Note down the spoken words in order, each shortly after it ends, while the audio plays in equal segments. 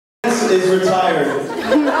is retired.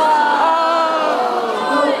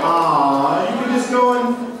 Ah, you can just go on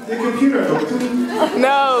the computer.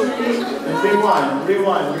 No. Rewind. It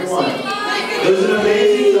was an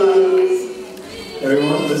amazing time.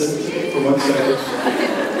 Everyone, listen to me for 1 second.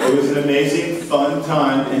 It was an amazing, fun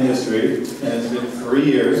time in history, and it's been 3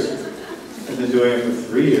 years. I've been doing it for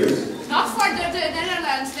 3 years. Not for the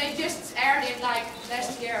Netherlands, they just aired it like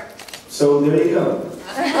last year. So there you go.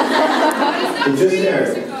 It just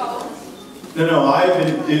aired. No, I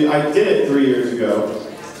did it 3 years ago.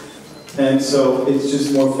 And so it's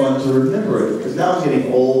just more fun to remember it. Because now I'm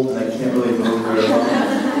getting old and I can't really move very well.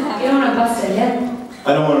 You don't want to bust your head?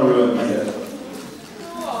 I don't want to ruin my head.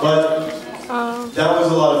 But that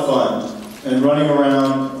was a lot of fun. And running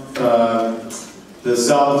around the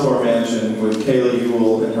Salvatore mansion with Kayla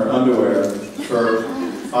Ewell in her underwear for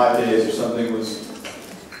 5 days or something was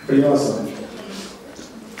pretty awesome.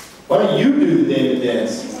 Why don't you do the David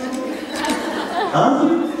dance? Huh?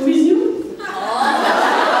 With you?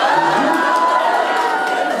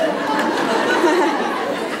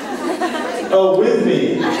 Oh, with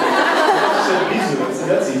me. I said Bizu,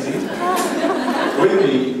 that's easy. With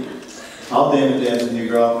me. I'll David dance with you,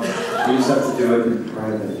 girl. We just have to do it in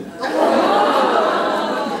private.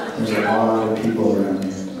 There's a lot of people around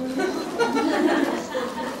here.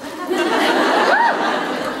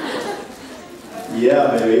 Yeah,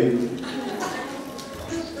 baby.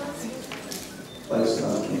 Life's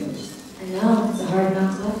not changed. I know, it's a hard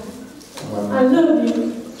knock life. I love you.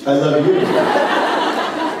 I love you.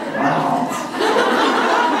 Wow.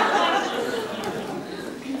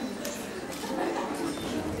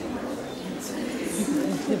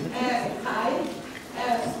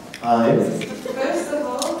 Hi. First of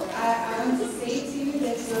all, I want to say to you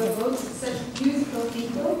that you're both such beautiful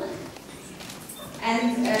people.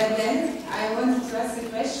 And then I wanted to ask a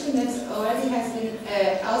question that already has been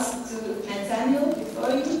asked to Nathaniel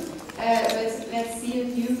before you. But let's see if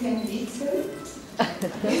you can beat him.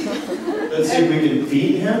 Let's see if we can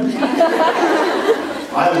beat him.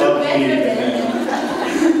 I love beating him.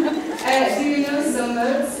 Do you know some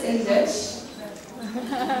words in Dutch?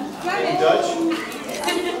 In Dutch?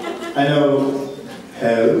 I know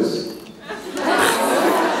house.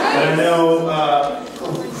 And I know,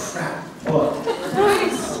 oh crap, hold on.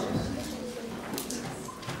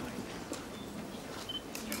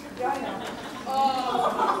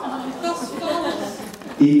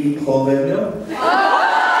 Ik provenio?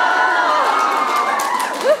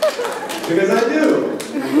 Because I do.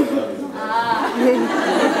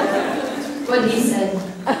 What he said.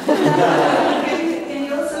 Can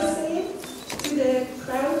you also say it to the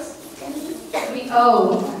crowd?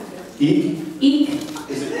 Oh. Ik? Ik.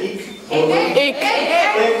 Is it ik? Ik.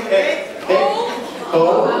 Oh.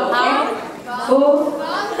 Oh.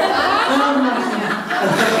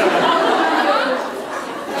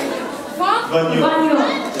 Vanyo. Vanyo.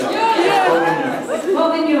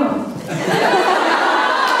 Vanyo.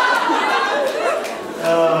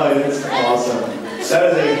 Oh, it's awesome. That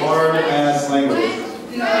is a hard-ass language.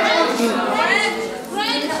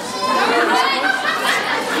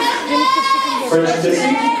 French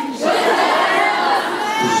kissing?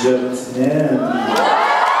 Je t'aime.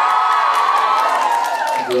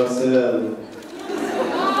 Brussels.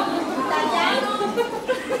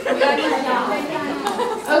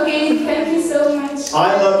 Okay, thank you so much. I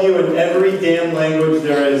love you in every damn language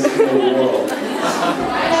there is in the world.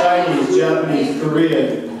 Chinese, Japanese,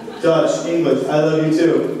 Korean, Dutch, English. I love you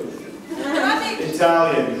too.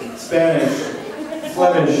 Italian, Spanish,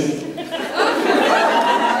 Flemish,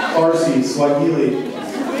 Farsi, Swahili,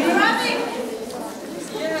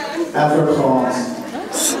 Afrikaans,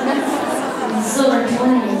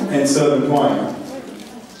 and Southern Twine,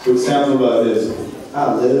 which sounds about this. I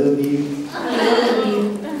love you. I love you.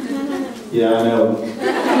 Yeah, I know.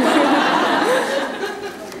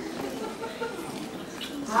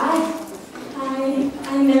 Hi.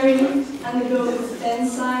 I'm married. I'm the girl with the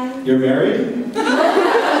dance sign. You're married?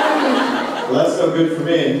 Well, that's no good for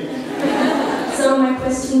me. So my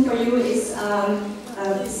question for you is,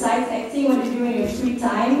 besides acting, what do you do in your free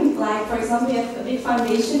time? Like, for example, you have a big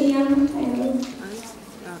foundation, Ian.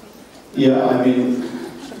 Yeah, I mean,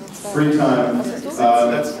 free time.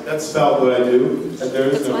 That's about what I do. There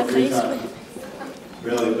is no free time,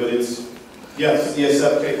 really. But it's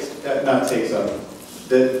ESF takes up.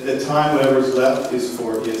 The time whatever's left is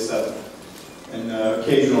for ESF, and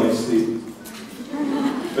occasionally sleep.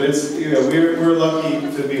 But it's we're lucky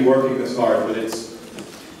to be working this hard, but it's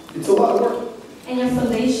a lot of work. And your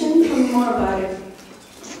foundation, tell me more about it.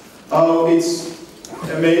 Oh, it's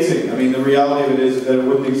amazing. I mean, the reality of it is that it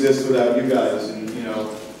wouldn't exist without you guys, and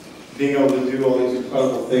being able to do all these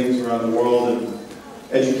incredible things around the world and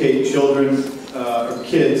educate children, or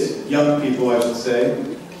kids, young people I should say,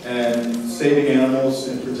 and saving animals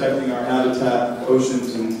and protecting our habitat,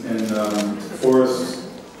 oceans and forests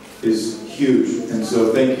is huge. And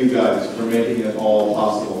so thank you guys for making it all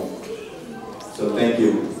possible. So thank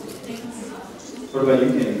you. What about you,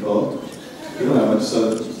 Candy Cole? You don't have much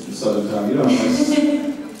southern time. You don't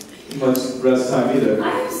have much rest time either. I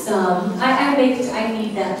have some. I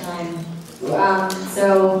need that time.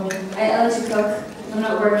 So I like to cook. I'm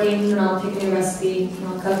not working, and I'll pick a new recipe, and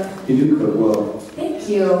I'll cook. You do cook well. Thank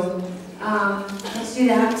you. Let's do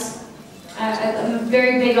that. I'm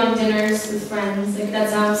very big on dinners with friends. Like that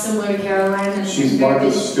sounds similar to Caroline. And She's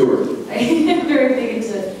Martha Stewart. I'm very big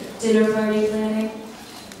into dinner party planning.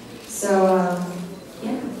 So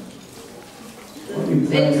yeah.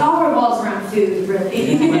 It all revolves around food,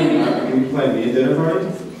 really. You plan me a dinner party?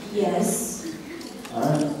 Yes.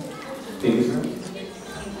 Alright. Pinky swear?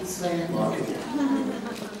 I swear.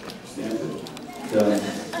 Stand it. Done.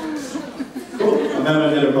 Cool. I'm having a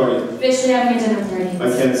dinner party. Officially having a dinner party. By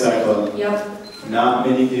Candice Accola. Yep. Not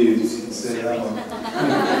many dudes can say that one.